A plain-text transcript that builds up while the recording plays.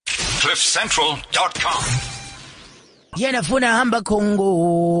CliffCentral.com. Yenafuna hamba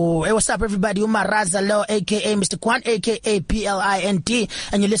Congo. Hey, what's up, everybody? Umaraza Lo, aka Mr. Quant, aka PLINT,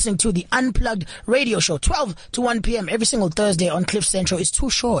 and you're listening to the Unplugged Radio Show, 12 to 1 p.m. every single Thursday on Cliff Central. It's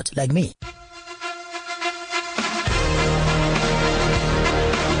too short, like me.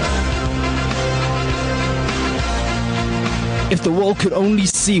 If the world could only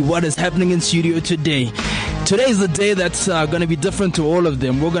see what is happening in studio today. Today is the day that's going to be different to all of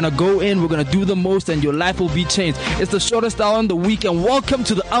them. We're going to go in, we're going to do the most, and your life will be changed. It's the shortest hour in the week, and welcome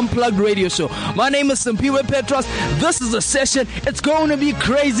to the Unplugged Radio Show. My name is Simpiwe Petros. This is a session. It's going to be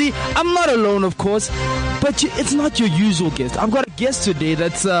crazy. I'm not alone, of course, but it's not your usual guest. I've got a guest today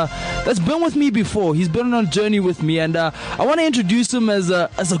that's been with me before. He's been on a journey with me, and I want to introduce him as a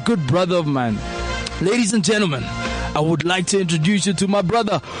good brother of mine. Ladies and gentlemen, I would like to introduce you to my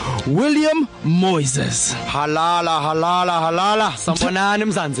brother, William Moises. Halala. Sambonani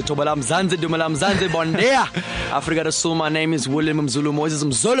Mzansi, Tobala Mzansi, Dumala Mzansi, Bondea. Africa the Soul, my name is William Mzulu Moises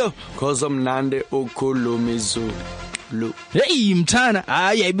Mzulu, cause I'm Nande Okulumizu. Hey, mtana.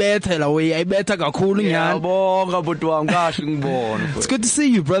 I better kakhulu nyana. It's good to see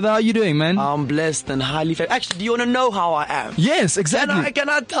you, brother. How you doing, man? I'm blessed and highly favored. Actually, do you want to know how I am? Yes, exactly. Can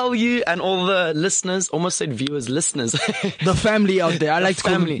I tell you and all the listeners, almost said viewers, listeners. The family out there. I like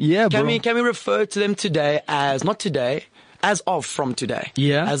family. Yeah, bro. Can we refer to them today as, not today, as of from today.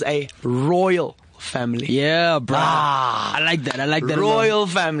 Yeah. As a royal family. Yeah, bro. I like that. Royal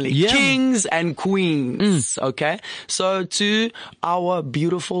family. Yeah. Kings and queens. Okay. So to our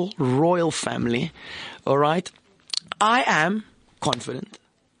beautiful royal family. All right. I am confident.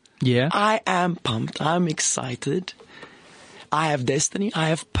 Yeah. I am pumped. I'm excited. I have destiny. I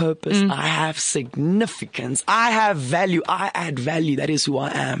have purpose. I have significance. I have value. I add value. That is who I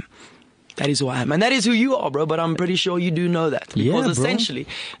am. That is who I am. And that is who you are, bro. But I'm pretty sure you do know that. Because essentially,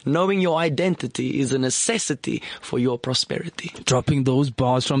 knowing your identity is a necessity for your prosperity. Dropping those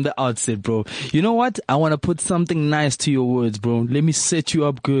bars from the outset, bro. You know what? I want to put something nice to your words, bro. Let me set you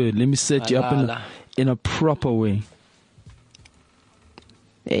up good. Let me set you up in a proper way.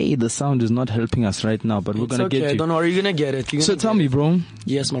 Hey, the sound is not helping us right now, but we're going to get you. Don't worry, you're going to get it. So tell me, bro.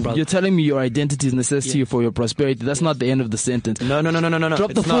 Yes, my brother. You're telling me your identity is necessary for your prosperity. That's not the end of the sentence. No.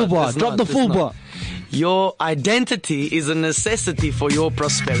 Drop the full bar. Drop the full bar. Your identity is a necessity for your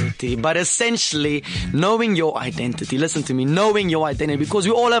prosperity, but essentially knowing your identity, listen to me, knowing your identity, because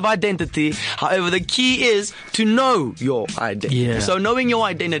we all have identity. However, the key is to know your identity. Yeah. So knowing your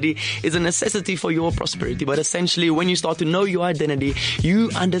identity is a necessity for your prosperity, but essentially when you start to know your identity,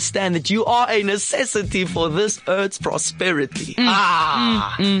 you understand that you are a necessity for this earth's prosperity.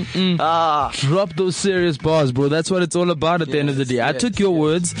 Drop those serious bars, bro. That's what it's all about at the end of the day. I took your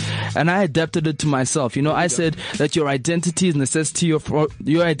words and I adapted it to myself. You know, I said that your identity is necessity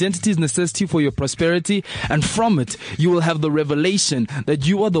for your prosperity, and from it you will have the revelation that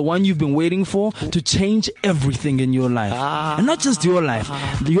you are the one you've been waiting for to change everything in your life, and not just your life,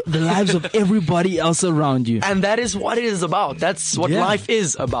 the lives of everybody else around you. And that is what it is about. That's what life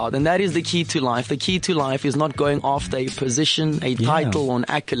is about, and that is the key to life. The key to life is not going after a position, a title, or an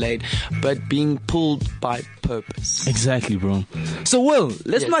accolade, but being pulled by purpose. Exactly, bro. So, Will,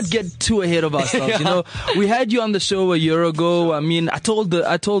 let's not get too ahead of ourselves. You know, we had you on the show a year ago. I mean, I told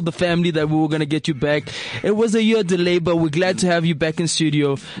the family that we were gonna get you back. It was a year delay, but we're glad to have you back in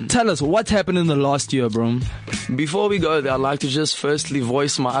studio. Tell us what happened in the last year, bro. Before we go there, I'd like to just firstly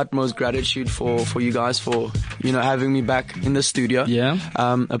voice my utmost gratitude for you guys for, you know, having me back in the studio. Yeah.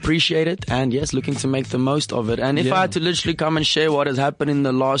 Appreciate it, and yes, looking to make the most of it. And if I had to literally come and share what has happened in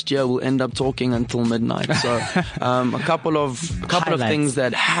the last year, we'll end up talking until midnight. So, a couple of things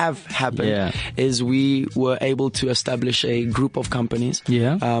that have happened is we were able to establish a group of companies.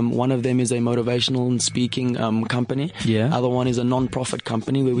 Yeah. One of them is a motivational and speaking company. Yeah. Other one is a non-profit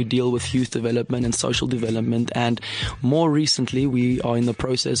company where we deal with youth development and social development. And more recently, we are in the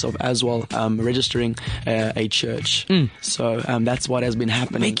process of as well registering a church. So that's what has been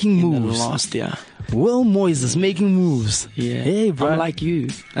happening. Making moves in the last year. Will Moises making moves. Yeah. Hey, bro. I'm like you.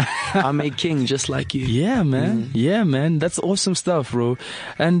 I'm a king just like you. Yeah, man. Yeah, man. That's awesome stuff, bro.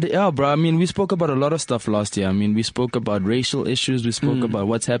 And yeah, bro, I mean, we spoke about a lot of stuff last year. I mean, we spoke about racial issues. We spoke about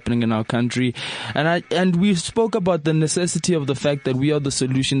what's happening in our country. And we spoke about the necessity of the fact that we are the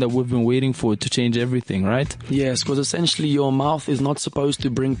solution that we've been waiting for to change everything, right? Yes, because essentially your mouth is not supposed to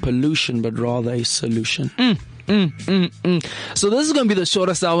bring pollution, but rather a solution. So this is going to be the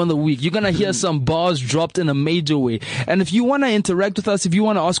shortest hour in the week. You're going to hear some bars dropped in a major way. And if you want to interact with us, if you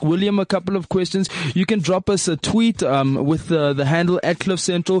want to ask William a couple of questions, you can drop us a tweet with the handle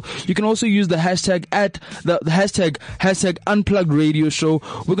 @CliffCentral. You can also use the hashtag hashtag Unplugged Radio Show.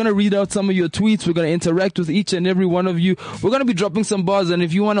 We're going to read out some of your tweets. We're going to interact with each and every one of you. We're going to be dropping some bars, and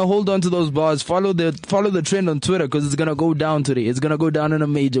if you want to hold on to those bars, follow the trend on Twitter, because it's going to go down today. It's going to go down in a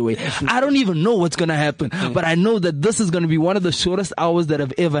major way. I don't even know what's going to happen, but I know that this is going to be one of the shortest hours that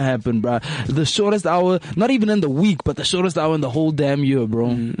have ever happened, bro. The shortest hour, not even in the week, but the shortest hour in the whole damn year,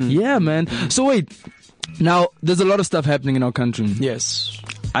 bro. Yeah, man. So wait, now there's a lot of stuff happening in our country. Yes.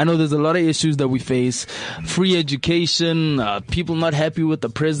 I know there's a lot of issues that we face. Free education, people not happy with the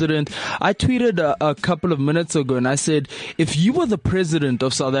president. I tweeted a couple of minutes ago and I said, if you were the president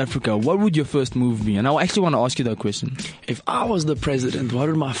of South Africa, what would your first move be? And I actually want to ask you that question. If I was the president, what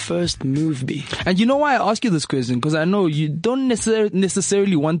would my first move be? And you know why I ask you this question? Because I know you don't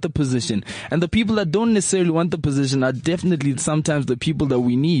necessarily want the position. And the people that don't necessarily want the position are definitely sometimes the people that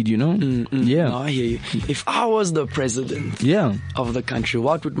we need, you know? Yeah. No, I hear you. If I was the president of the country,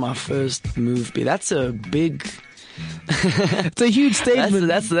 what would my first move be? That's a big... It's a huge statement.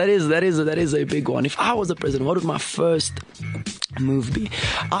 That is a big one. If I was the president, what would my first move be?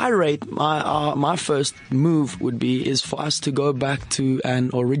 I rate my first move is for us to go back to an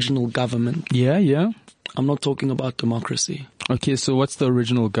original government. Yeah. I'm not talking about democracy. Okay, so what's the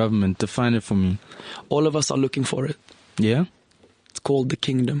original government? Define it for me. All of us are looking for it. Yeah? It's called the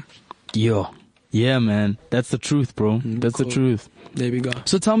kingdom. Yeah, man. That's the truth, bro. That's cool. the truth. There we go.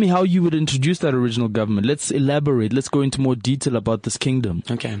 So tell me how you would introduce that original government. Let's elaborate. Let's go into more detail about this kingdom.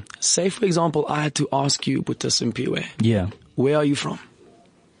 Okay. Say, for example, I had to ask you, Buta Simpiwe. Yeah. Where are you from?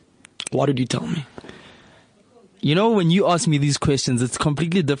 What did you tell me? You know, when you ask me these questions, it's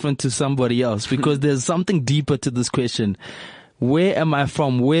completely different to somebody else because there's something deeper to this question. Where am I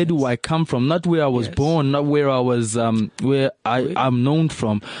from? Where do I come from? Not where I was born, not where I was, where I'm known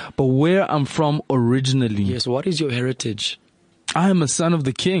from, but where I'm from originally. Yes. What is your heritage? I am a son of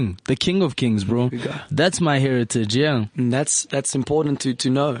the King of Kings, bro. That's my heritage, yeah. And that's important to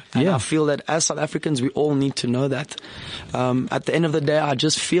know. And I feel that as South Africans, we all need to know that. At the end of the day, I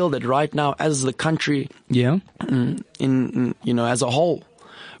just feel that right now, as the country, in as a whole,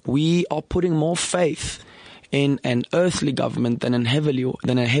 we are putting more faith in an earthly government than a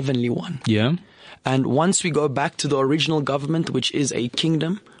heavenly one. Yeah. And once we go back to the original government, which is a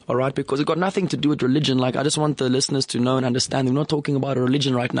kingdom, all right, because it got nothing to do with religion. Like, I just want the listeners to know and understand, we're not talking about a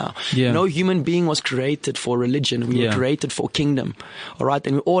religion right now. Yeah. No human being was created for religion. We were created for kingdom, all right?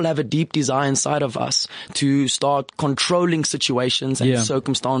 And we all have a deep desire inside of us to start controlling situations and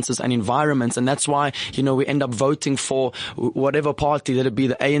circumstances and environments. And that's why, we end up voting for whatever party, that it be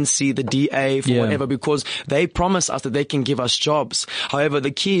the ANC, the DA, for whatever, because they promise us that they can give us jobs. However,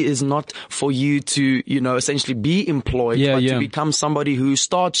 the key is not for you to, essentially be employed, but to become somebody who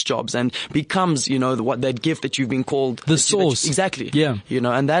starts jobs and becomes, what that gift that you've been called. The source. Exactly. Yeah.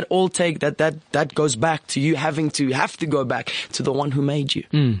 And that all that goes back to you have to go back to the one who made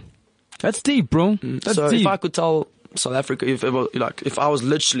you. That's deep, bro. That's deep. If I could tell South Africa, if I was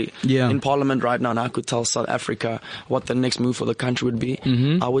literally in Parliament right now and I could tell South Africa what the next move for the country would be,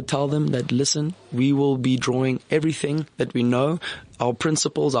 I would tell them that, listen, we will be drawing everything that we know, our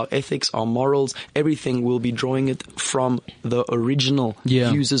principles, our ethics, our morals, everything, we'll be drawing it from the original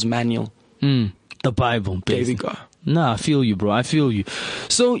user's manual. The Bible, basically. There we go. Nah, I feel you, bro. I feel you.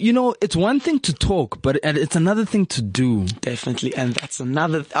 So, it's one thing to talk, but it's another thing to do. Definitely. And that's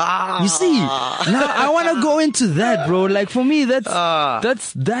another... You see? Now, I want to go into that, bro. Like, for me,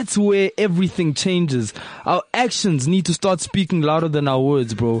 that's where everything changes. Our actions need to start speaking louder than our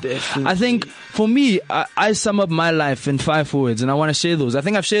words, bro. Definitely. I think, for me, I sum up my life in 5 words, and I want to share those. I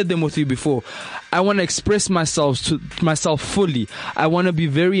think I've shared them with you before. I want to express myself fully. I want to be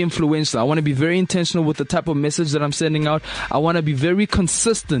very influential. I want to be very intentional with the type of message that I'm sending out. I want to be very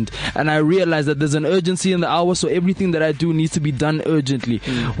consistent, and I realize that there's an urgency in the hour, so everything that I do needs to be done urgently.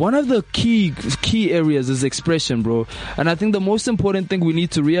 One of the key areas is expression, bro. And I think the most important thing we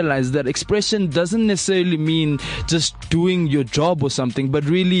need to realize is that expression doesn't necessarily mean just doing your job or something, but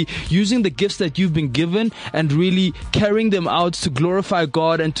really using the gifts that you've been given and really carrying them out to glorify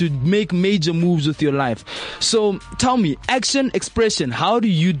God and to make major moves with your life. So tell me, action, expression, how do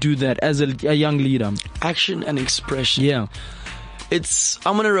you do that as a young leader? Action and expression. Yeah.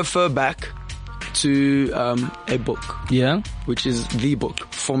 I'm going to refer back to a book. Yeah. Which is the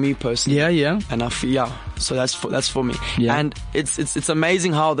book for me personally. Yeah. And I feel, so that's for me. Yeah. And it's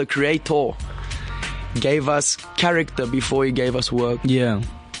amazing how the Creator gave us character before He gave us work. Yeah.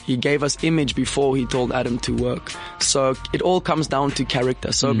 He gave us image before he told Adam to work. So it all comes down to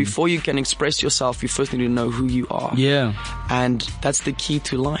character. So before you can express yourself, you first need to know who you are. Yeah. And that's the key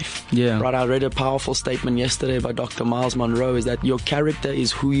to life. Yeah. Right. I read a powerful statement yesterday by Dr. Miles Monroe, is that your character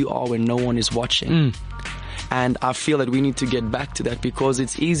is who you are when no one is watching. And I feel that we need to get back to that, because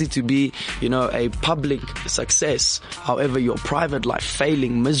it's easy to be, a public success. However, your private life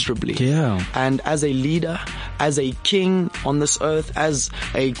failing miserably. Yeah. And as a leader, as a king on this earth, as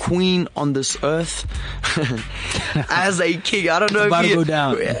a queen on this earth, as a king, I don't know about if to go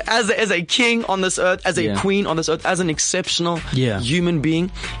down. As a king on this earth, as a Yeah. queen on this earth, as an exceptional human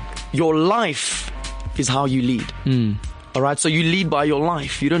being, your life is how you lead. All right, so you lead by your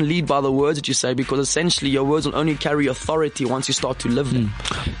life. You don't lead by the words that you say, because essentially your words will only carry authority once you start to live them.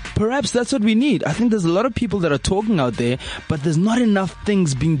 Perhaps that's what we need. I think there's a lot of people that are talking out there, but there's not enough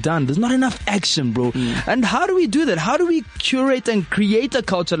things being done. There's not enough action, bro. And how do we do that? How do we curate and create a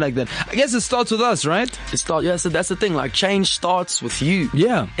culture like that? I guess it starts with us, right? So that's the thing. Like, change starts with you.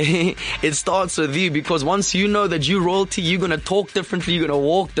 Yeah. It starts with you, because once you know that you're royalty, you're going to talk differently, you're going to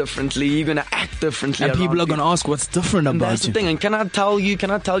walk differently, you're going to act differently. And people are going to ask, what's different about That's the you? thing. And can I tell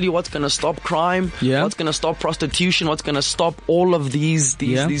you what's going to stop crime? Yeah. What's going to stop prostitution? What's going to stop all of these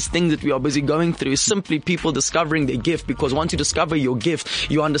things that we are busy going through? Is simply people discovering their gift. Because once you discover your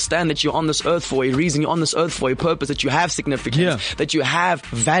gift, you understand that you're on this earth for a reason. You're on this earth for a purpose, that you have significance, that you have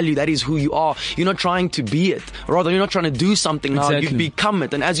value. That is who you are. You're not trying to be it. Rather, you're not trying to do something now. Exactly. You become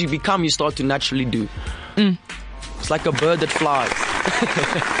it. And as you become, you start to naturally do. It's like a bird that flies.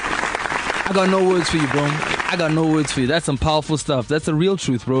 I got no words for you, bro. I got no words for you. That's some powerful stuff. That's the real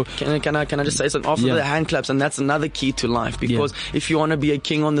truth, bro. Can I just say something? After the hand claps, and that's another key to life. Because if you want to be a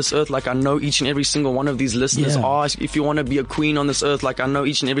king on this earth, like I know each and every single one of these listeners are, if you want to be a queen on this earth, like I know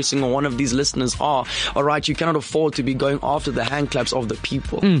each and every single one of these listeners are, alright, you cannot afford to be going after the hand claps of the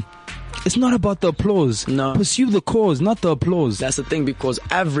people. It's not about the applause. No. Pursue the cause, not the applause. That's the thing, because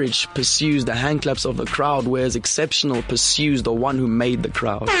average pursues the hand claps of the crowd, whereas exceptional pursues the one who made the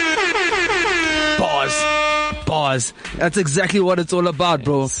crowd. Bars. That's exactly what it's all about,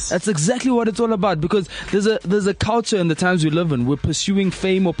 bro. That's exactly what it's all about, because there's a culture in the times we live in. We're pursuing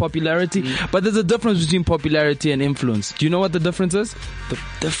fame or popularity, but there's a difference between popularity and influence. Do you know what the difference is? The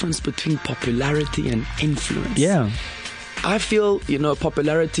difference between popularity and influence. Yeah. I feel,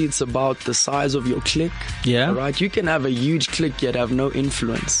 popularity, it's about the size of your clique. Yeah. All right. You can have a huge clique yet have no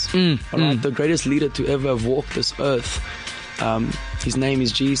influence. All right. The greatest leader to ever have walked this earth, his name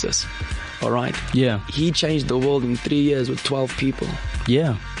is Jesus. All right. Yeah. He changed the world in 3 years with 12 people.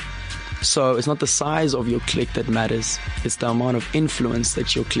 Yeah. So it's not the size of your clique that matters. It's the amount of influence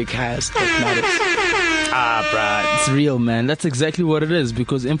that your clique has that matters. Bruh. It's real, man. That's exactly what it is,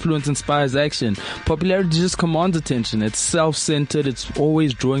 because influence inspires action. Popularity just commands attention. It's self-centered. It's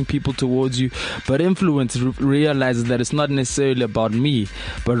always drawing people towards you. But influence realizes that it's not necessarily about me,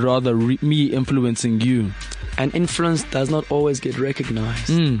 but rather me influencing you. And influence does not always get recognized.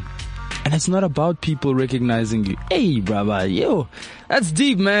 And it's not about people recognizing you. Hey, brother, yo. That's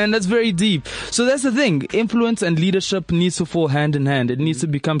deep, man. That's very deep. So that's the thing. Influence and leadership needs to fall hand in hand. It needs to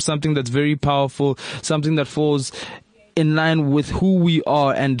become something that's very powerful, something that falls in line with who we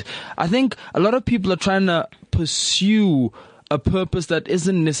are. And I think a lot of people are trying to pursue a purpose that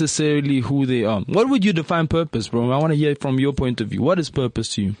isn't necessarily who they are. What would you define purpose, bro? I want to hear from your point of view. What is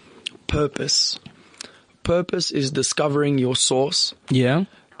purpose to you? Purpose is discovering your source. Yeah.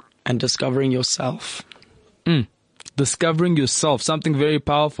 And discovering yourself. Discovering yourself, something very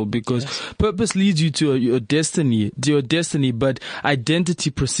powerful, because purpose leads you to your destiny, but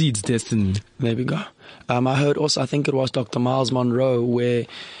identity precedes destiny. There we go. I heard also, I think it was Dr. Miles Monroe, where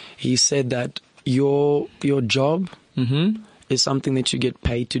he said that your job is something that you get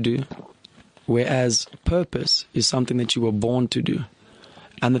paid to do, whereas purpose is something that you were born to do.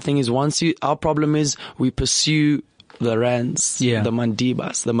 And the thing is, our problem is we pursue the Rands, the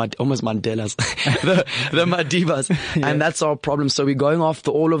Mandibas, almost Mandelas, the Madibas. And that's our problem. So we're going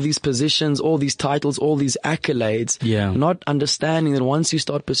after all of these positions, all these titles, all these accolades, not understanding that once you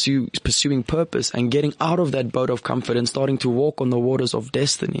start pursuing purpose and getting out of that boat of comfort and starting to walk on the waters of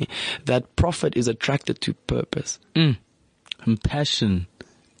destiny, that prophet is attracted to purpose. And passion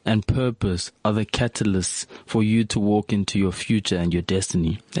and purpose are the catalysts for you to walk into your future and your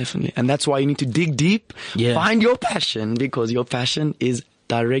destiny. Definitely. And that's why you need to dig deep, find your passion, because your passion is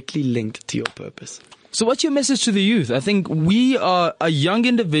directly linked to your purpose. So what's your message to the youth? I think we are young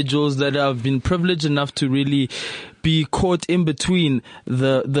individuals that have been privileged enough to really be caught in between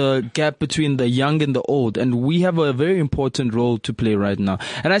the gap between the young and the old. And we have a very important role to play right now.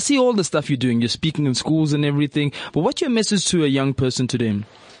 And I see all the stuff you're doing. You're speaking in schools and everything. But what's your message to a young person today?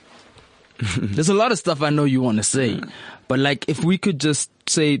 There's a lot of stuff I know you want to say, but like if we could just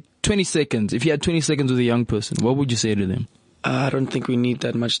say 20 seconds, if you had 20 seconds with a young person, what would you say to them? I don't think we need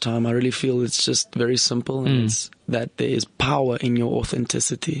that much time. I really feel it's just very simple, and it's that there is power in your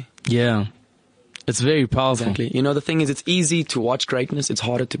authenticity. Yeah. It's very powerful. Exactly. You know, the thing is, it's easy to watch greatness. It's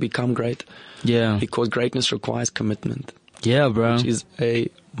harder to become great. Yeah. Because greatness requires commitment. Yeah, bro. Which is a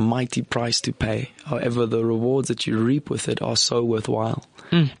mighty price to pay. However, the rewards that you reap with it are so worthwhile.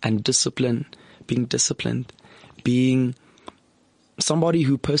 And discipline, being somebody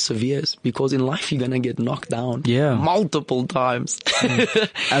who perseveres, because in life you're going to get knocked down multiple times.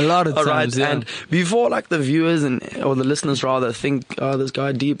 A lot of times, right? yeah. And before like the viewers or the listeners rather think, oh, this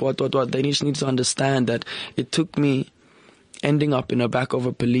guy deep, what, they just need to understand that it took me ending up in the back of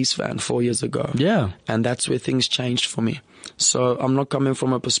a police van 4 years ago. Yeah. And that's where things changed for me. So I'm not coming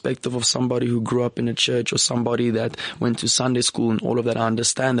from a perspective of somebody who grew up in a church or somebody that went to Sunday school and all of that. I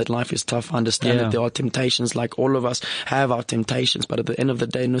understand that life is tough. I understand that there are temptations, like all of us have our temptations. But at the end of the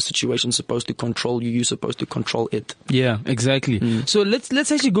day, no situation is supposed to control you. You're supposed to control it. Yeah, exactly. So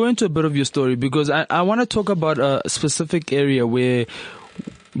let's actually go into a bit of your story, because I want to talk about a specific area where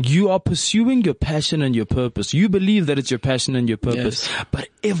you are pursuing your passion and your purpose. You believe that it's your passion and your purpose, but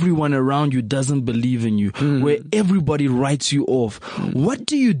everyone around you doesn't believe in you, where everybody writes you off. What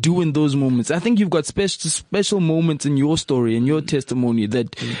do you do in those moments? I think you've got special moments in your story and your testimony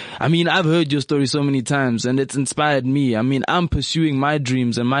that, I mean, I've heard your story so many times and it's inspired me. I mean, I'm pursuing my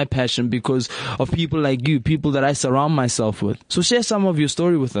dreams and my passion because of people like you, people that I surround myself with. So share some of your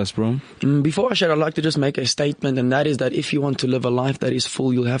story with us, bro. Before I share, I'd like to just make a statement, and that is that if you want to live a life that is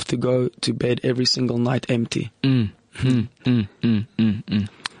full, you'll have to go to bed every single night empty. Yeah,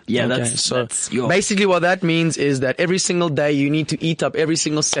 okay, that's your... basically what that means is that every single day you need to eat up every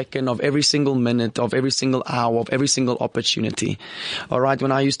single second of every single minute of every single hour of every single opportunity. All right.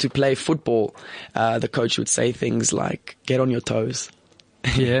 When I used to play football, the coach would say things like, get on your toes.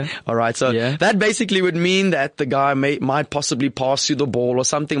 Yeah. All right. So that basically would mean that the guy might possibly pass you the ball or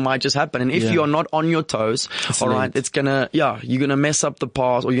something might just happen. And if you are not on your toes, all right, it's gonna, you're gonna mess up the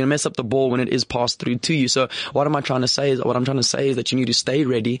pass, or you're gonna mess up the ball when it is passed through to you. So what I'm trying to say is that you need to stay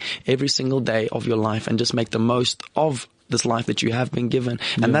ready every single day of your life and just make the most of this life that you have been given.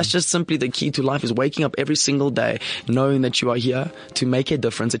 And that's just simply the key to life, is waking up every single day knowing that you are here to make a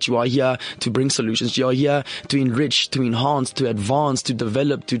difference, that you are here to bring solutions, you are here to enrich, to enhance, to advance, to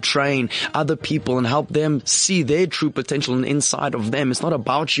develop, to train other people and help them see their true potential inside of them. It's not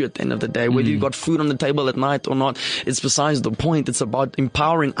about you at the end of the day. Whether you've got food on the table at night or not, it's besides the point. It's about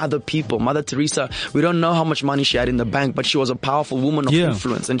empowering other people. Mother Teresa, we don't know how much money she had in the bank, but she was a powerful woman of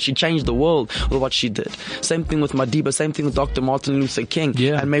influence, and she changed the world with what she did. Same thing with Madiba, same thing with Dr. Martin Luther King.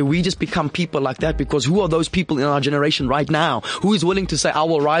 And may we just become people like that, because who are those people in our generation right now who is willing to say, I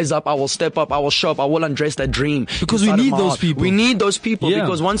will rise up, I will step up, I will show up, I will undress that dream? Because we need those people. We need those people,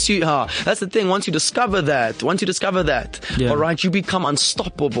 because once you, that's the thing, once you discover that, all right, you become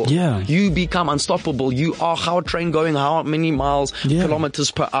unstoppable. You become unstoppable. You are how a train going how many miles,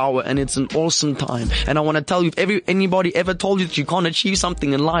 kilometers per hour, and it's an awesome time. And I want to tell you, if anybody ever told you that you can't achieve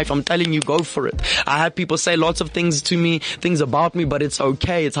something in life, I'm telling you, go for it. I had people say lots of things to me, things about me, but it's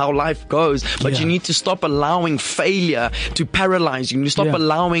okay. It's how life goes. But you need to stop allowing failure to paralyze you. You need to stop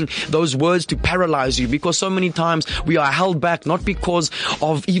allowing those words to paralyze you, because so many times we are held back, not because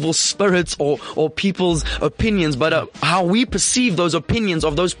of evil spirits or people's opinions, but how we perceive those opinions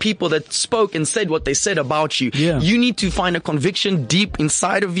of those people that spoke and said what they said about you. You need to find a conviction deep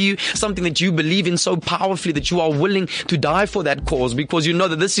inside of you, something that you believe in so powerfully that you are willing to die for that cause, because you know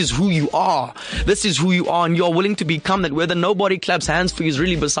that this is who you are. This is who you are, and you are willing to become that. Whether nobody claps hands for you is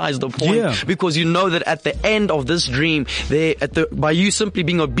really besides the point, because you know that at the end of this dream, by you simply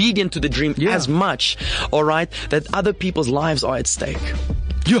being obedient to the dream as much, all right, that other people's lives are at stake.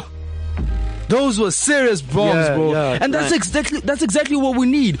 Those were serious bombs, bro. And that's exactly what we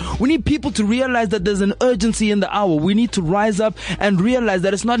need. We need people to realize that there's an urgency in the hour. We need to rise up and realize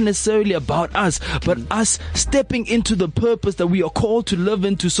that it's not necessarily about us, but us stepping into the purpose that we are called to live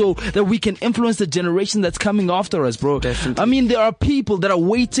into, so that we can influence the generation that's coming after us, bro. Definitely. I mean, there are people that are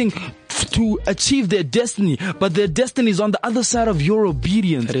waiting to achieve their destiny, but their destiny is on the other side of your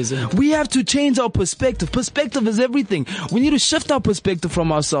obedience. That is it. We have to change our perspective. Perspective is everything. We need to shift our perspective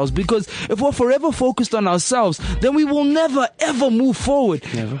from ourselves, because if we're forever focused on ourselves, then we will never ever move forward.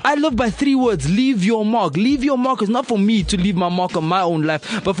 I live by 3 words: leave your mark. Leave your mark is not for me to leave my mark on my own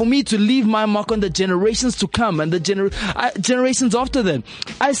life, but for me to leave my mark on the generations to come and the generations after them.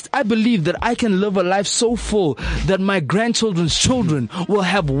 I believe that I can live a life so full that my grandchildren's children will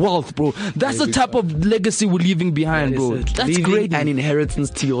have wealth, bro. That's the type of legacy we're leaving behind, bro. That's leaving great. an inheritance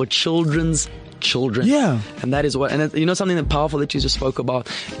to your children's children. Yeah. And that is what, and you know something that powerful that you just spoke about,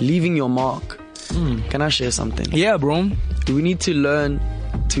 leaving your mark. Can I share something? Yeah, bro. We need to learn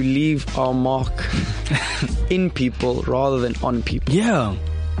to leave our mark in people rather than on people. Yeah.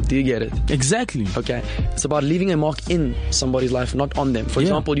 Do you get it? Exactly. Okay. It's about leaving a mark in somebody's life, not on them. For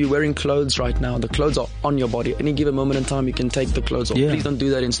example, you're wearing clothes right now. The clothes are on your body. Any given moment in time, you can take the clothes off. Yeah. Please don't do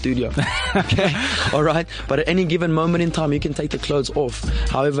that in studio. Okay. All right. But at any given moment in time, you can take the clothes off.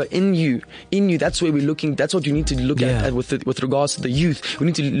 However, in you, that's where we're looking. That's what you need to look at with regards to the youth. We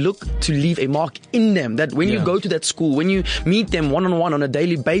need to look to leave a mark in them. That when you go to that school, when you meet them one-on-one on a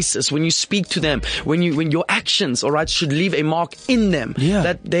daily basis, when you speak to them, when your actions, all right, should leave a mark in them. Yeah.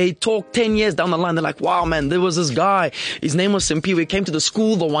 That they talk 10 years down the line, they're like, wow, man, there was this guy, his name was Simpi, we came to the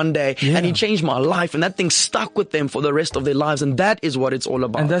school the one day and he changed my life, and that thing stuck with them for the rest of their lives, and that is what it's all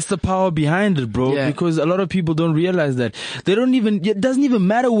about. And that's the power behind it, bro, because a lot of people don't realize that. It doesn't even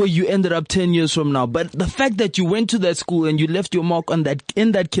matter where you ended up 10 years from now, but the fact that you went to that school and you left your mark on that,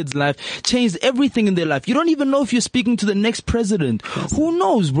 in that kid's life, changed everything in their life. You don't even know if you're speaking to the next president. Who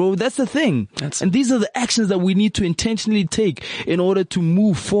knows, bro? That's the thing. And these are the actions that we need to intentionally take in order to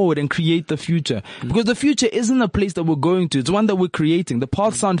move forward and create the future. Because the future isn't a place that we're going to, it's one that we're creating. The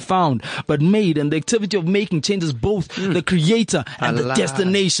paths aren't found but made, and the activity of making changes both the creator and the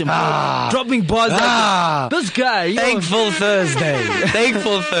destination. Dropping bars like this guy. Thankful Thursday.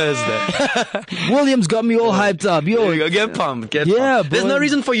 Thankful Thursday. Williams got me all hyped up. There you go. Get pumped. Get pumped. There's no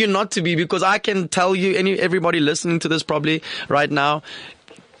reason for you not to be, because I can tell you, everybody listening to this probably right now,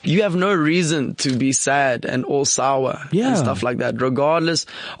 you have no reason to be sad and all sour and stuff like that, regardless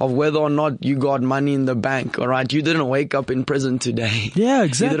of whether or not you got money in the bank, all right? You didn't wake up in prison today. Yeah,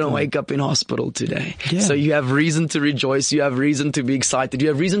 exactly. You didn't wake up in hospital today. Yeah. So you have reason to rejoice. You have reason to be excited. You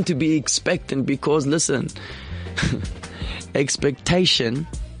have reason to be expectant, because listen, expectation.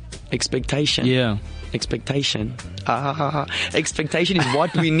 Yeah. Expectation is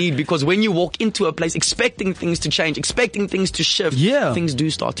what we need, because when you walk into a place expecting things to change, expecting things to shift, things do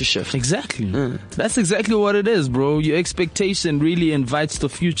start to shift. Exactly. That's exactly what it is, bro. Your expectation really invites the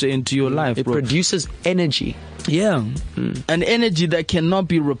future into your life, It bro. produces energy. Yeah. An energy that cannot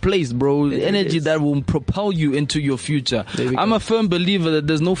be replaced, bro. Energy that will propel you into your future. I'm a firm believer that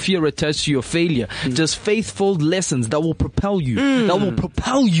there's no fear attached to your failure. Just faithful lessons that will propel you. That will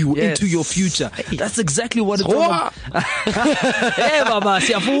propel you into your future. That's exactly what it's all about. Hey, Baba,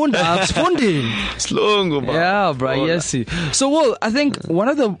 siyafunda. Yeah, bro. Yes. So, well, I think one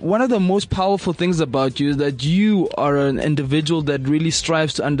of the most powerful things about you is that you are an individual that really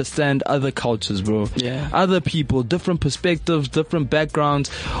strives to understand other cultures, bro. Yeah. Other people, different perspectives, different backgrounds.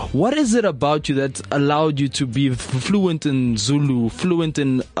 What is it about you that allowed you to be fluent in Zulu, fluent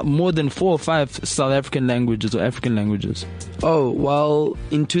in more than 4 or 5 South African languages or African languages? Oh, well,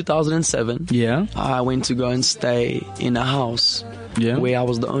 in 2007, Yeah. I went to go and stay in a house where I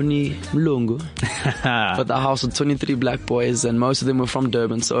was the only Mlungu, but the house with 23 black boys, and most of them were from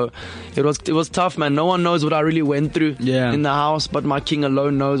Durban. So it was tough, man. No one knows what I really went through in the house, but my king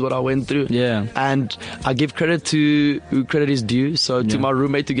alone knows what I went through. Yeah. And I give credit to who credit is due. So to my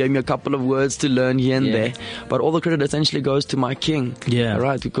roommate who gave me a couple of words to learn here and there, but all the credit essentially goes to my king. Yeah.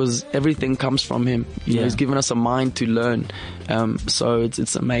 Right, because everything comes from him. You know, he's given us a mind to learn. So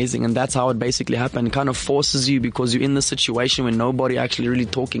it's amazing, and that's how it basically happened. It kind of forces you, because you're in the situation where nobody actually really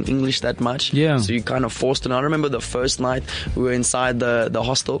talking English that much. Yeah. So you kind of forced it. I remember the first night we were inside the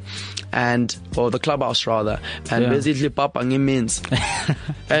hostel, or the clubhouse rather, and basically papa means,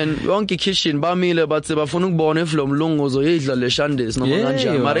 and wonke kitchen bamile bathi bafuna ukubona if lo mlungu uzoyidla le shandis noma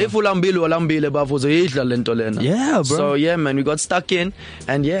kanjani, mara if ulambile bafo uzoyidla lento lena. Yeah, bro. So yeah, man, we got stuck in,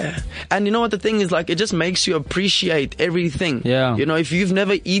 and and you know what the thing is, like, it just makes you appreciate everything. Yeah. You know, if you've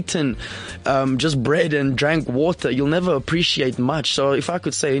never eaten just bread and drank water, you'll never appreciate much. So if I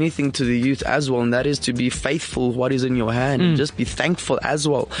could say anything to the youth as well, and that is to be faithful what is in your hand, and just be thankful as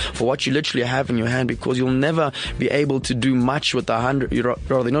well for what you literally have in your hand, because you'll never be able to do much with 100, you'll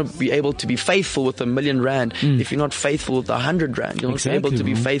rather not be able to be faithful with R1 million if you're not faithful with 100 rand. You're not able to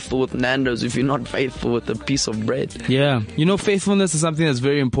be faithful with Nando's if you're not faithful with a piece of bread. Yeah. You know, faithfulness is something that's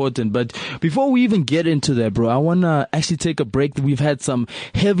very important. But before we even get into that, bro, I want to actually take a break. We've had some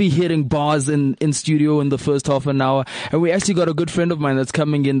heavy hitting bars in studio in the first half an hour, and we actually got a good friend of mine that's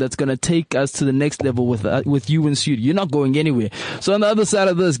coming in that's going to take us to the next level with you in studio. You're not going anywhere. So on the other side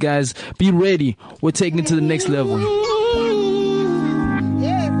of this, guys, be ready. We're taking it to the next level.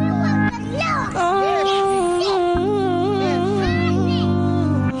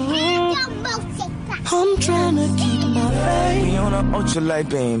 tryna keep my faith. We on a ultralight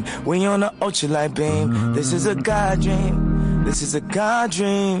beam. We on a ultralight beam. This is a God dream. This is a God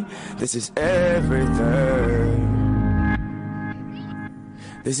dream. This is everything.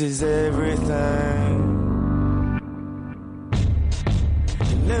 This is everything.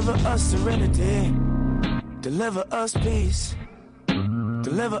 Deliver us serenity. Deliver us peace.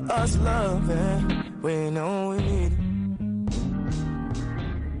 Deliver us love. And we know we need it.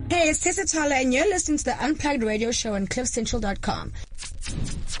 Hey, it's Tessa Tyler, and you're listening to the Unplugged Radio Show on CliffCentral.com.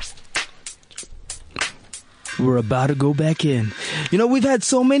 We're about to go back in. You know, we've had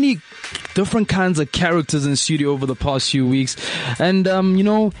so many different kinds of characters in studio over the past few weeks. And, you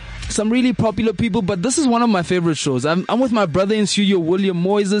know, some really popular people, but this is one of my favorite shows. I'm with my brother in studio, William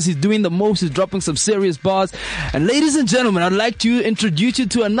Moises. He's doing the most. He's dropping some serious bars. And ladies and gentlemen, I'd like to introduce you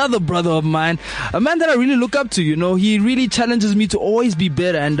to another brother of mine, a man that I really look up to. You know, he really challenges me to always be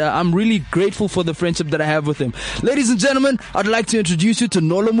better. And I'm really grateful for the friendship that I have with him. Ladies and gentlemen, I'd like to introduce you to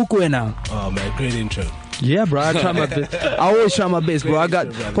Nolo Mokoena. Oh man, great intro. Yeah, bro, I try my best. I always try my best, bro. I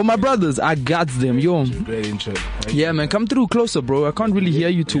got, for my brothers, I got them, yo. Great intro. Yeah, man, come through closer, bro. I can't really hear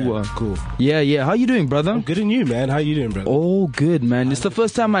you too well. Cool. Yeah. How you doing, brother? I'm good, and you, man? How you doing, brother? Oh, good, man. It's the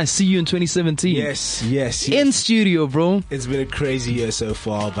first time I see you in 2017. Yes. In studio, bro. It's been a crazy year so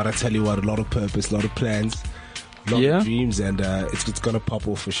far, but I tell you what, a lot of purpose, a lot of plans. A lot of dreams, and it's gonna pop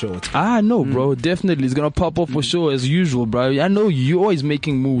off for sure. I know, bro. Definitely, it's gonna pop off for sure, as usual, bro. I know you're always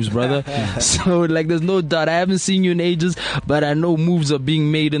making moves, brother. So, like, there's no doubt. I haven't seen you in ages, but I know moves are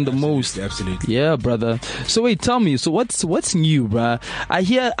being made in the most. Absolutely. Yeah, brother. So wait, tell me. So what's new, bro? I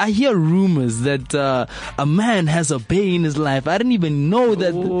hear rumors that a man has a bae in his life. I didn't even know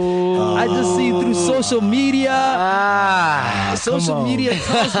that. I just see it through social media. Social media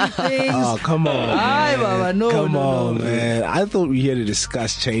tells me things. Oh, come on. Come on, man. I thought we were here to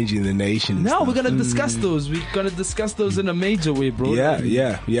discuss changing the nation. No, we're gonna discuss those. We're gonna discuss those in a major way, bro.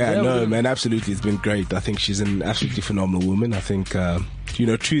 Yeah. No, man, absolutely. It's been great. I think she's an absolutely phenomenal woman. I think, you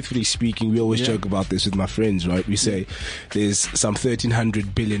know, truthfully speaking, we always joke about this with my friends, right? We say there's some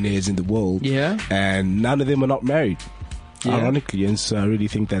 1,300 billionaires in the world, and none of them are not married. Ironically, and so I really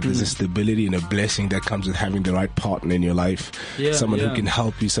think that there's a stability and a blessing that comes with having the right partner in your life. Someone who can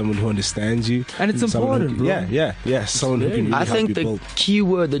help you, someone who understands you. And it's important, bro. Yeah. Someone who can really I help think you the build. key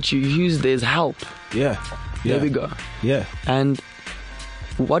word that you used there is help. Yeah. There we go. Yeah. And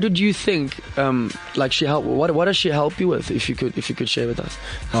what did you think? Like she help? What does she help you with? If you could share with us.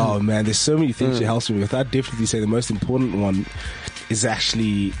 Oh man, there's so many things she helps me with. I'd definitely say the most important one is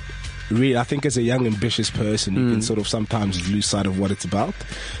actually. Really, I think as a young, ambitious person, you can sort of sometimes lose sight of what it's about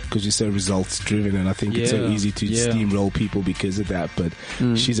because you're so results driven, and I think it's so easy to steamroll people because of that. But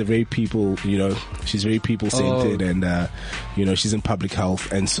she's a very she's very people centered, and you know, she's in public health,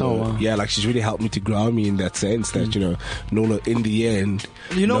 and so like she's really helped me to grow me in that sense that you know, Nola, in the end,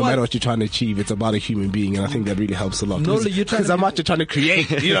 no matter what you're trying to achieve, it's about a human being, and I think that really helps a lot. Because I'm actually trying to create,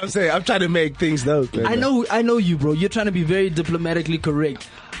 you know what I'm saying? I'm trying to make things dope. I know you, bro. You're trying to be very diplomatically correct.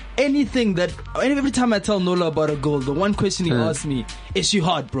 Every time I tell Nolo about a girl, the one question he asks me, is she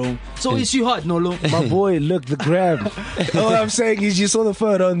hot, bro? So is she hot, Nolo? My boy, look, the gram. All I'm saying is you saw the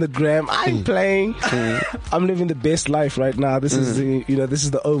photo on the gram. I'm playing. I'm living the best life right now. This is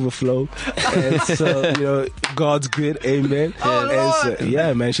the overflow. And so, you know, God's good. Amen. And so,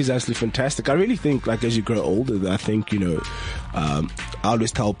 yeah, man, she's absolutely fantastic. I really think, like, as you grow older, I think, you know, I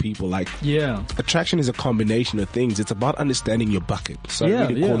always tell people, like, attraction is a combination of things. It's about understanding your bucket. So I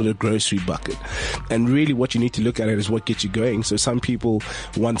really call it a grocery bucket. And really what you need to look at it is what gets you going. So some people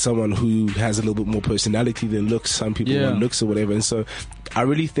want someone who has a little bit more personality than looks. Some people want looks or whatever. And so I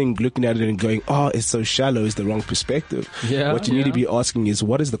really think looking at it and going, it's so shallow, is the wrong perspective. What you need to be asking is,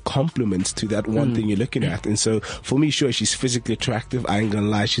 what is the complement to that one thing you're looking at? And so for me, sure, she's physically attractive. I ain't gonna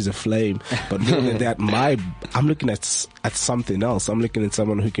lie, she's a flame. But more than that, I'm looking at something else. I'm looking at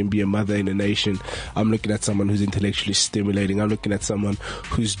someone who can be a mother in a nation. I'm looking at someone who's intellectually stimulating. I'm looking at someone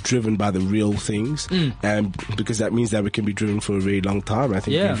who's driven by the real things. And because that means that we can be driven for a very long time. I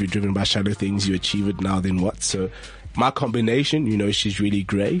think if you're driven by shallow things, you achieve it now, then what? So my combination, you know, she's really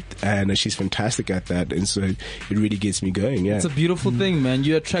great and she's fantastic at that, and so it really gets me going. It's a beautiful thing, man.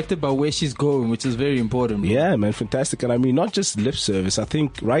 You're attracted by where she's going, which is very important, bro. Yeah, man, fantastic. And I mean, not just lip service. I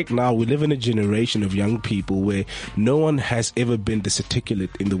think right now we live in a generation of young people where no one has ever been this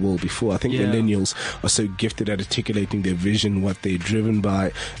articulate in the world before. I think millennials are so gifted at articulating their vision, what they're driven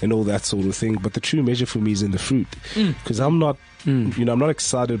by, and all that sort of thing. But the true measure for me is in the fruit, because I'm not you know, I'm not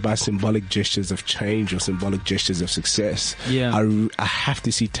excited by symbolic gestures of change or symbolic gestures of success, Yeah. I have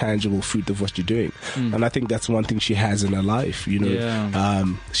to see tangible fruit of what you're doing. And I think that's one thing she has in her life, you know. Yeah.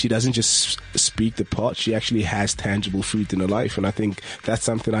 She doesn't just speak the part, she actually has tangible fruit in her life. And I think that's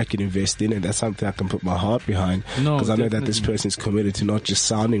something I can invest in, and that's something I can put my heart behind. No, Because I know that definitely. this person is committed to not just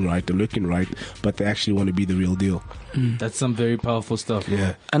sounding right or looking right, but they actually want to be the real deal. That's some very powerful stuff.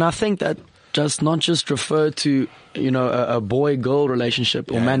 Yeah. And I think that does not just refer to, a boy-girl relationship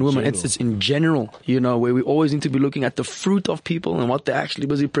or Yeah, in man-woman. general. It's in general, where we always need to be looking at the fruit of people and what they're actually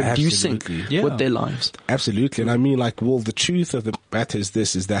busy producing Absolutely. Yeah. with their lives. Absolutely. And I mean, like, well, the truth of the matter is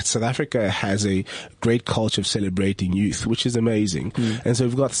this, is that South Africa has a great culture of celebrating youth, which is amazing. And so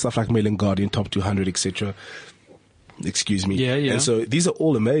we've got stuff like Mail and Guardian, Top 200, etc. Excuse me. Yeah, yeah. And so these are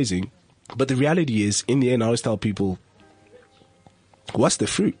all amazing. But the reality is, in the end, I always tell people, what's the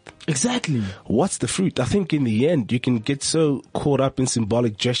fruit? Exactly. What's the fruit? I think in the end, you can get so caught up in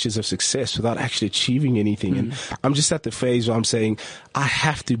symbolic gestures of success without actually achieving anything. And I'm just at the phase where I'm saying, I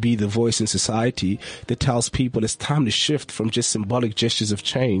have to be the voice in society that tells people it's time to shift from just symbolic gestures of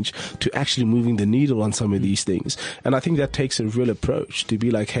change to actually moving the needle on some of these things. And I think that takes a real approach to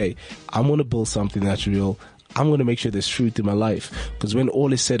be like, hey, I'm going to build something that's real. I'm going to make sure there's fruit in my life, because when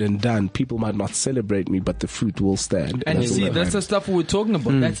all is said and done, people might not celebrate me, but the fruit will stand. And you all see, that that's the matters. stuff we were talking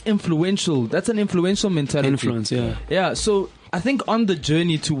about. That's influential. That's an influential mentality. Influence, yeah. Yeah, so I think on the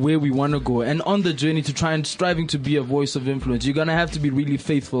journey to where we want to go, and on the journey to try and striving to be a voice of influence, you're going to have to be really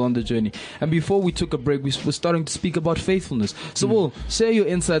faithful on the journey. And before we took a break, we were starting to speak about faithfulness. So, Will, share your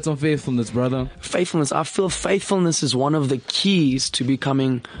insights on faithfulness, brother. Faithfulness. I feel faithfulness is one of the keys to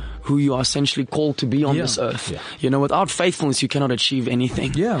becoming who you are essentially called to be on Yeah. this earth. Without faithfulness, you cannot achieve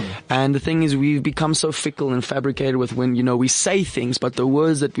anything. Yeah. And the thing is, we've become so fickle and fabricated with when, we say things, but the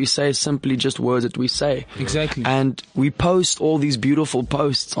words that we say is simply just words that we say. Exactly. And we post all these beautiful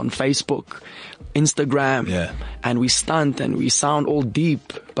posts on Facebook, Instagram, Yeah. and we stunt and we sound all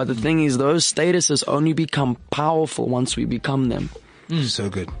deep. But the thing is, those statuses only become powerful once we become them. So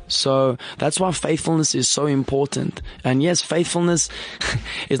good. So that's why faithfulness is so important. And yes, faithfulness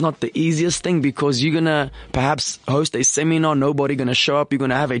is not the easiest thing, because you're going to perhaps host a seminar, nobody going to show up. You're going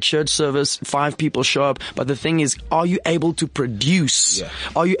to have a church service, 5 people show up. But the thing is, are you able to produce? Yeah.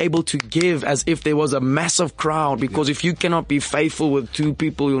 Are you able to give as if there was a massive crowd? Because if you cannot be faithful with 2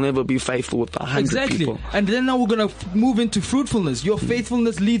 people, you'll never be faithful with 100 Exactly. people. And then now we're going to move into fruitfulness. Your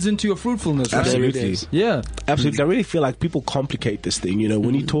faithfulness leads into your fruitfulness, right? Absolutely. Yeah. Absolutely. I really feel like people complicate this thing.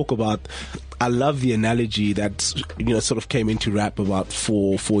 When you talk about, I love the analogy that, sort of came into rap about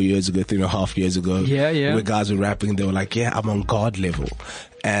 4 years ago, 3.5 years ago. Yeah, yeah. Where guys were rapping and they were like, yeah, I'm on God level.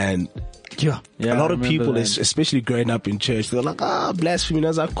 And Yeah. a lot I of remember people, that. especially growing up in church, they're like, blasphemy, and I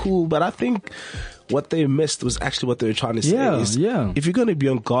was like, cool. But I think what they missed was actually what they were trying to say. Yeah, is yeah. If you're going to be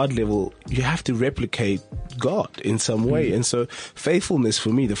on God level, you have to replicate God in some way. And so faithfulness for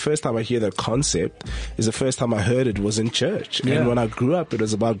me, the first time I hear that concept is the first time I heard it was in church. Yeah. And when I grew up, it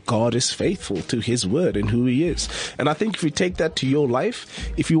was about God is faithful to his word and who he is. And I think if you take that to your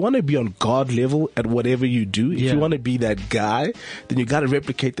life, if you want to be on God level at whatever you do, if Yeah. you want to be that guy, then you got to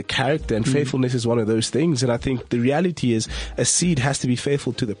replicate the character, and faithfulness is one of those things. And I think the reality is a seed has to be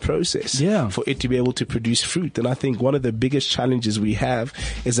faithful to the process Yeah. for it to be able to produce fruit. And I think one of the biggest challenges we have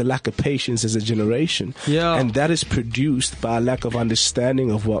is a lack of patience as a generation. Yeah. And that is produced by a lack of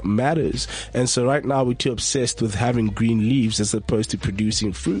understanding of what matters. And so right now we're too obsessed with having green leaves as opposed to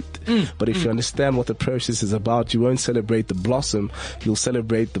producing fruit. But if you understand what the process is about, you won't celebrate the blossom. You'll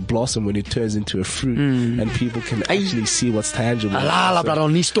celebrate the blossom when it turns into a fruit, and people can actually see what's tangible.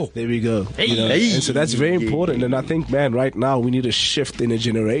 So, there we go. And so that's very important. And I think, man, right now we need a shift in a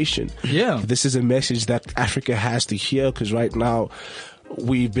generation. Yeah. This is a message that Africa has to hear, because right now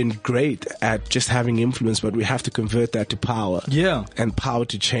we've been great at just having influence, but we have to convert that to power. Yeah. And power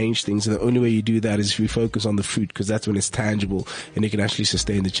to change things. And the only way you do that is if you focus on the fruit, because that's when it's tangible and it can actually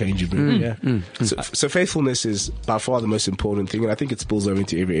sustain the change you bring. So faithfulness is by far the most important thing. And I think it spills over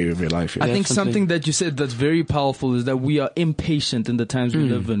into every area of your life. I think Definitely. something that you said that's very powerful is that we are impatient in the times we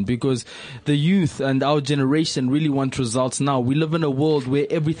live in, because the youth and our generation really want results now. We live in a world where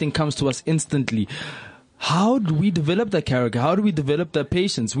everything comes to us instantly. How do we develop that character? How do we develop that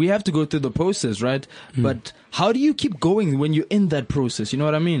patience? We have to go through the process, right? But how do you keep going when you're in that process? You know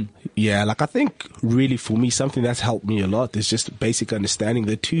what I mean? Yeah, like I think really for me, something that's helped me a lot is just basic understanding.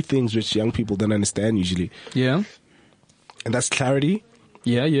 There are 2 things which young people don't understand usually. Yeah. And that's clarity.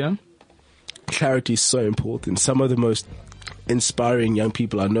 Yeah, yeah. Clarity is so important. Some of the most inspiring young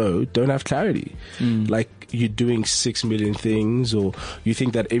people I know don't have clarity. Like, you're doing 6 million things, or you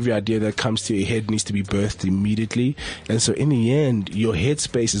think that every idea that comes to your head needs to be birthed immediately. And so in the end, your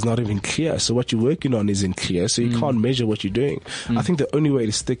headspace is not even clear. So what you're working on isn't clear. So you can't measure what you're doing. I think the only way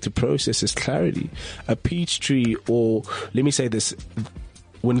to stick to process is clarity. A peach tree, or let me say this,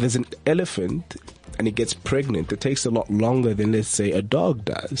 when there's an elephant and it gets pregnant, it takes a lot longer than, let's say, a dog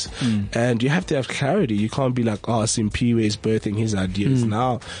does. And you have to have clarity. You can't be like, oh, Simpiwe is birthing his ideas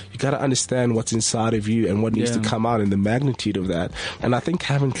now. You got to understand what's inside of you and what needs to come out and the magnitude of that. And I think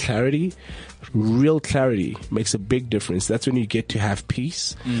having clarity, real clarity, makes a big difference. That's when you get to have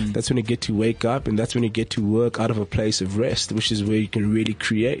peace. That's when you get to wake up, and that's when you get to work out of a place of rest, which is where you can really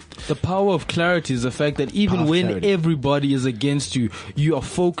create. The power of clarity is the fact that even when everybody is against you, you are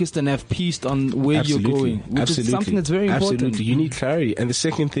focused and have peace on where you're going, which is something that's very important. Absolutely. You need clarity. And the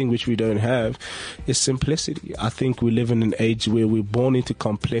second thing which we don't have is simplicity. I think we live in an age where we're born into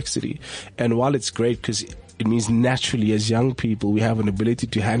complexity. And while it's great because it means naturally as young people we have an ability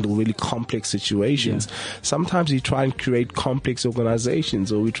to handle really complex situations. Sometimes we try and create complex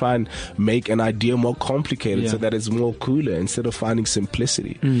organizations, or we try and make an idea more complicated so that it's more cooler instead of finding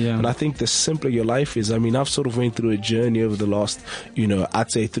simplicity. And I think the simpler your life is, I mean, I've sort of went through a journey over the last,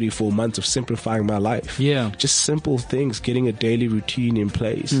 I'd say 3-4 months of simplifying my life. Just simple things, getting a daily routine in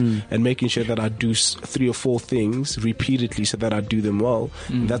place and making sure that I do 3 or 4 things repeatedly so that I do them well.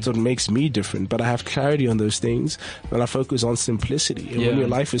 And that's what makes me different. But I have clarity on those things, and I focus on simplicity. And when your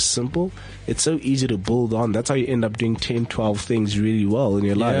life is simple, it's so easy to build on. That's how you end up doing 10, 12 things really well in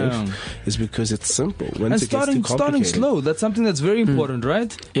your life, is because it's simple. Once and starting slow, that's something that's very important,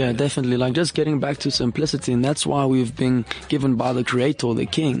 right? Yeah, definitely. Like, just getting back to simplicity, and that's why we've been given by the Creator, the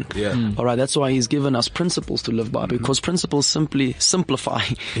King. All right, that's why He's given us principles to live by, because principles simply simplify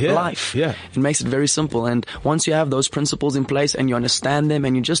life. It makes it very simple. And once you have those principles in place and you understand them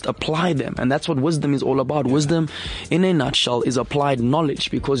and you just apply them, and that's what wisdom is all about. Wisdom, in a nutshell, is applied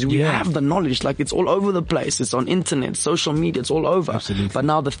knowledge, because we have the knowledge, like, it's all over the place. It's on internet, social media, it's all over. But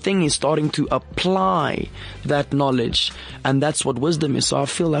now the thing is starting to apply that knowledge, and that's what wisdom is. So I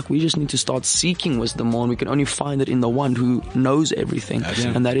feel like we just need to start seeking wisdom more, and we can only find it in the one who knows everything,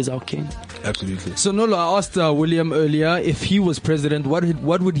 and that is our King. Absolutely. So Nolo, I asked William earlier, if he was president,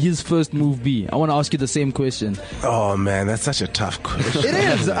 what would his first move be? I want to ask you the same question. Oh man, that's such a tough question. It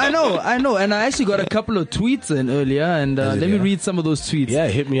is. I know. And I actually got a couple of tweets in earlier, and let me read some of those tweets. Yeah,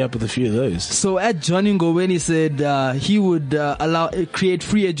 hit me up with a few of those. So at Johnny Ngoweni said he would create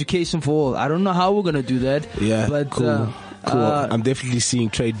free education for all. I don't know how we're gonna do that. Yeah, but cool. I'm definitely seeing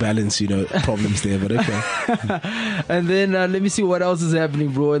trade balance, problems there, but okay. And then let me see what else is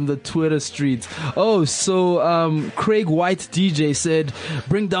happening, bro, in the Twitter streets. Oh, so Craig White DJ said,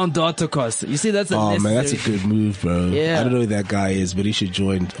 bring down data costs. You see, that's a man, that's a good move, bro. Yeah. I don't know who that guy is, but he should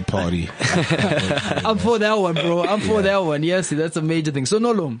join the party. I'm for that one, bro. I'm for that one. Yes, that's a major thing. So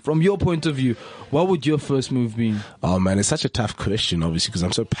Nolo, from your point of view, what would your first move be? Oh man, it's such a tough question, obviously, because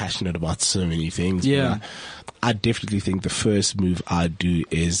I'm so passionate about so many things. Yeah. I definitely think the first move I'd do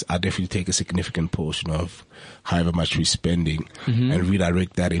is I definitely take a significant portion of however much we're spending and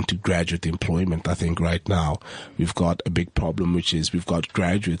redirect that into graduate employment. I think right now we've got a big problem, which is we've got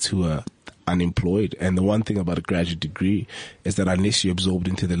graduates who are unemployed. And the one thing about a graduate degree is that unless you're absorbed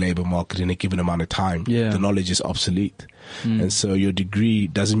into the labor market in a given amount of time, the knowledge is obsolete. And so your degree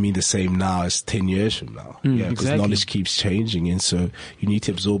doesn't mean the same now as 10 years from now. Because knowledge keeps changing. And so you need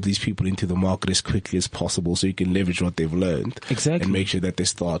to absorb these people into the market as quickly as possible so you can leverage what they've learned and make sure that they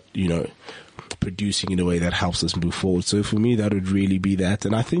start, producing in a way that helps us move forward. So for me, that would really be that.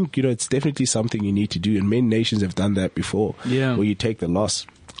 And I think, it's definitely something you need to do. And many nations have done that before, where you take the loss.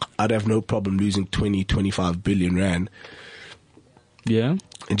 I'd have no problem losing 20-25 billion rand and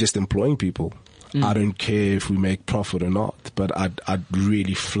just employing people. I don't care if we make profit or not, but I'd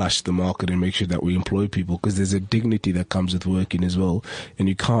really flush the market and make sure that we employ people, because there's a dignity that comes with working as well. And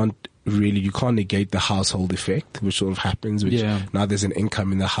you can't negate the household effect, which sort of happens, which now there's an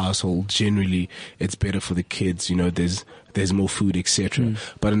income in the household. Generally, it's better for the kids, there's more food, etc.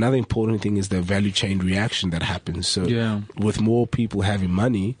 But another important thing is the value chain reaction that happens. So with more people having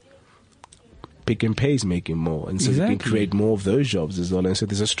money, Pick n Pay is making more, and so you can create more of those jobs as well. And so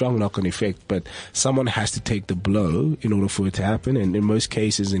there's a strong knock-on effect, but someone has to take the blow in order for it to happen. And in most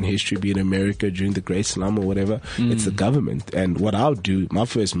cases in history, be it America during the Great Slum or whatever, it's the government. And what I would do, my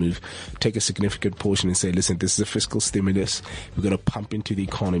first move, take a significant portion and say, listen, this is a fiscal stimulus. We're going to pump into the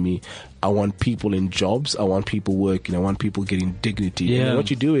economy. I want people in jobs. I want people working. I want people getting dignity. And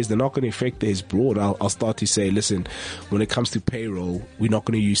what you do is the knock-on effect there is broad. I'll start to say, listen, when it comes to payroll, we're not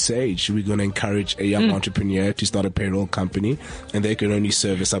going to use Sage. We're going to encourage encourage a young entrepreneur to start a payroll company, and they can only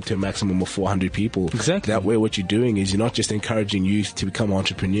service up to a maximum of 400 people. Exactly. That way, what you're doing is you're not just encouraging youth to become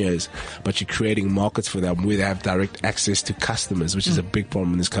entrepreneurs, but you're creating markets for them where they have direct access to customers, which is a big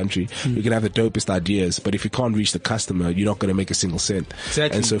problem in this country. You can have the dopest ideas, but if you can't reach the customer, you're not going to make a single cent.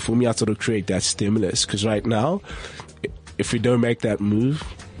 Exactly. And so for me, I sort of create that stimulus, because right now, if we don't make that move,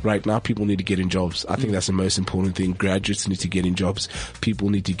 right now, people need to get in jobs. I think that's the most important thing. Graduates need to get in jobs. People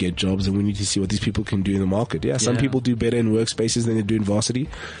need to get jobs, and we need to see what these people can do in the market. Yeah, some people do better in workspaces than they do in varsity.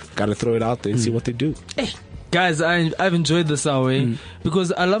 Got to throw it out there and see what they do. Hey, guys, I've enjoyed this our way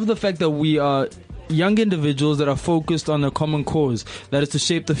because I love the fact that we are young individuals that are focused on a common cause, that is to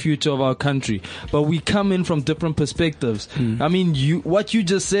shape the future of our country. But we come in from different perspectives. I mean, what you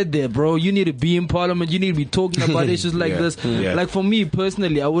just said there, bro, you need to be in parliament, you need to be talking about issues like this. Like for me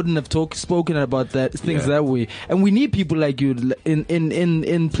personally, I wouldn't have spoken about things that way. And we need people like you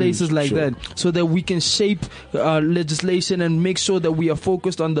in places like that, so that we can shape legislation and make sure that we are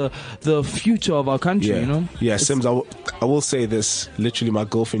focused on the future of our country, you know? Yeah, Sims, I will say this. Literally, my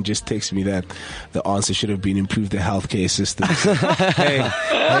girlfriend just texted me that the answer should have been improve the healthcare system.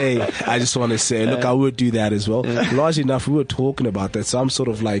 hey, I just want to say, look, I would do that as well. Largely enough, we were talking about that, so I'm sort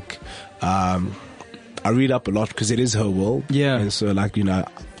of like, I read up a lot because it is her world. Yeah. And so, like, you know,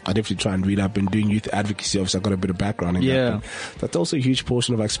 I definitely try and read up, and doing youth advocacy. Obviously, I've got a bit of background in that. That's also a huge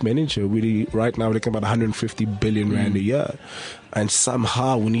portion of expenditure. Really, right now, we're looking about 150 billion rand a year. And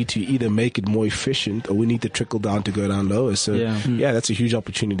somehow we need to either make it more efficient, or we need the trickle down to go down lower. So, yeah, that's a huge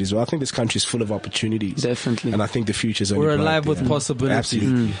opportunity as well. I think this country is full of opportunities. Definitely. And I think the future is only We're bright, alive with possibilities.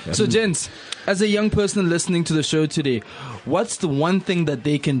 Absolutely. So, gents, as a young person listening to the show today, what's the one thing that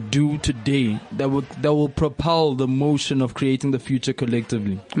they can do today that will propel the motion of creating the future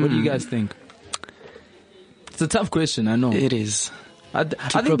collectively? What do you guys think? It's a tough question, I know. It is. I To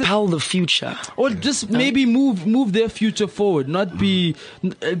think propel the future. or just maybe move their future forward, not be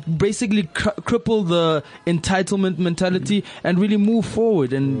basically cripple the entitlement mentality and really move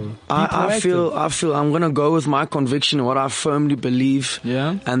forward and be I proactive. feel I'm gonna go with my conviction, what I firmly believe,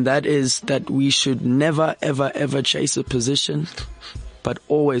 and that is that we should never ever chase a position, but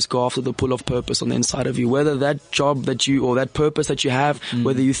always go after the pull of purpose on the inside of you. Whether that job that you, or that purpose that you have,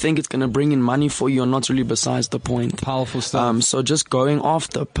 whether you think it's going to bring in money for you or not, really besides the point. Powerful stuff. So just going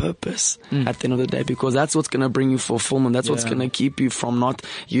after purpose at the end of the day, because that's what's going to bring you fulfillment. That's what's going to keep you from not,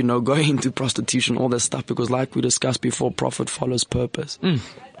 going into prostitution, all that stuff. Because like we discussed before, profit follows purpose.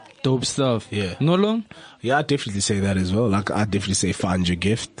 Dope stuff. Yeah. Nolo? Yeah, I'd definitely say that as well. Like, I'd definitely say find your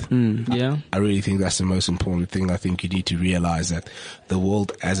gift. Yeah. I really think that's the most important thing. I think you need to realize that the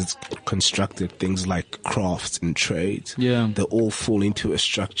world as it's constructed, things like crafts and trades, they all fall into a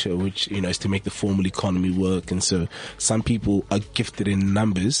structure which, is to make the formal economy work. And so some people are gifted in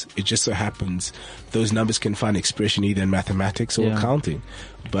numbers. It just so happens those numbers can find expression either in mathematics or accounting.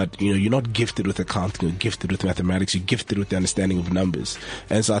 But, you're not gifted with accounting or gifted with mathematics. You're gifted with the understanding of numbers.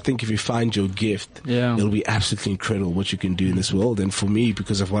 And so I think if you find your gift, it'll be absolutely incredible what you can do in this world. And for me,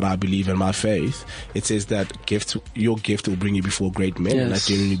 because of what I believe in my faith, it says that your gift will bring you before great men. And I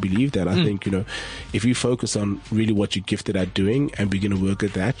genuinely believe that. I think, if you focus on really what you're gifted at doing and begin to work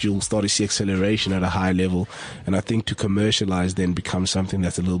at that, you'll start to see acceleration at a high level. And I think to commercialize then becomes something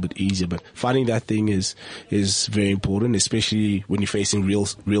that's a little bit easier. But finding that thing is very important, especially when you're facing real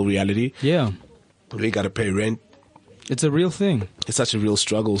reality. Yeah. We got to pay rent. It's a real thing. It's such a real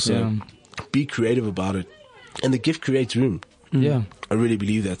struggle. So be creative about it. And the gift creates room. Yeah. I really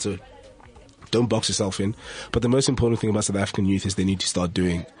believe that. So don't box yourself in. But the most important thing about South African youth is they need to start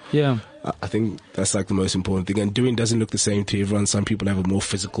doing. Yeah. I think that's like the most important thing. And doing doesn't look the same to everyone. Some people have a more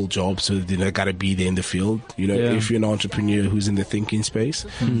physical job, so they got to be there in the field. If you're an entrepreneur who's in the thinking space,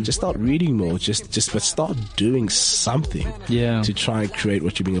 just start reading more. But start doing something to try and create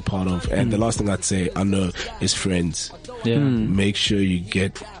what you're being a part of. And the last thing I'd say, I know, is friends. Yeah. Make sure you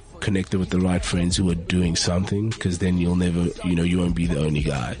get connected with the right friends who are doing something, because then you'll never, you won't be the only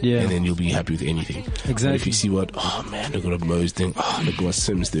guy. Yeah. And then you'll be happy with anything. Exactly. But if you see look at what Mo's doing, look at what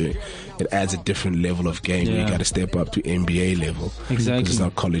Sim's doing, it adds a different level of game. You got to step up to NBA level. Exactly. Because it's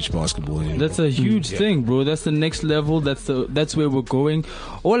not college basketball anymore. That's a huge thing, bro. That's the next level. That's where we're going.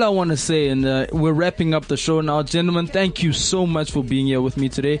 All I want to say, and we're wrapping up the show now. Gentlemen, thank you so much for being here with me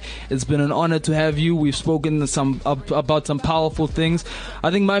today. It's been an honor to have you. We've spoken about some powerful things.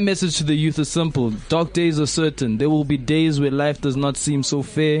 I think my message to the youth is simple. Dark days are certain. There will be days where life does not seem so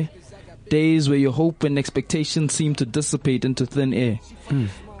fair. Days where your hope and expectations seem to dissipate into thin air.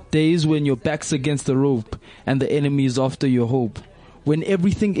 Days when your back's against the rope and the enemy is after your hope. when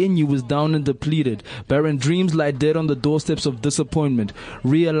everything in you is down and depleted. Barren dreams lie dead on the doorsteps of disappointment.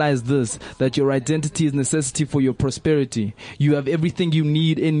 Realize this, that your identity is necessity for your prosperity. You have everything you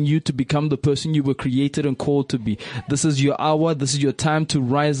need in you to become the person you were created and called to be. This is your hour. This is your time to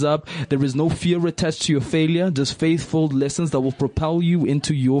rise up. There is no fear attached to your failure, just faith-filled lessons that will propel you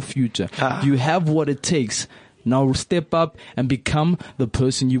into your future. You have what it takes. Now step up and become the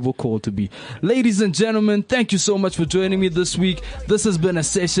person you were called to be. Ladies and gentlemen, thank you so much for joining me this week. This has been a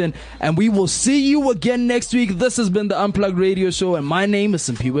session, and we will see you again next week. This has been the Unplugged Radio Show, and my name is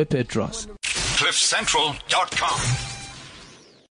Simpiwe Petros. CliffCentral.com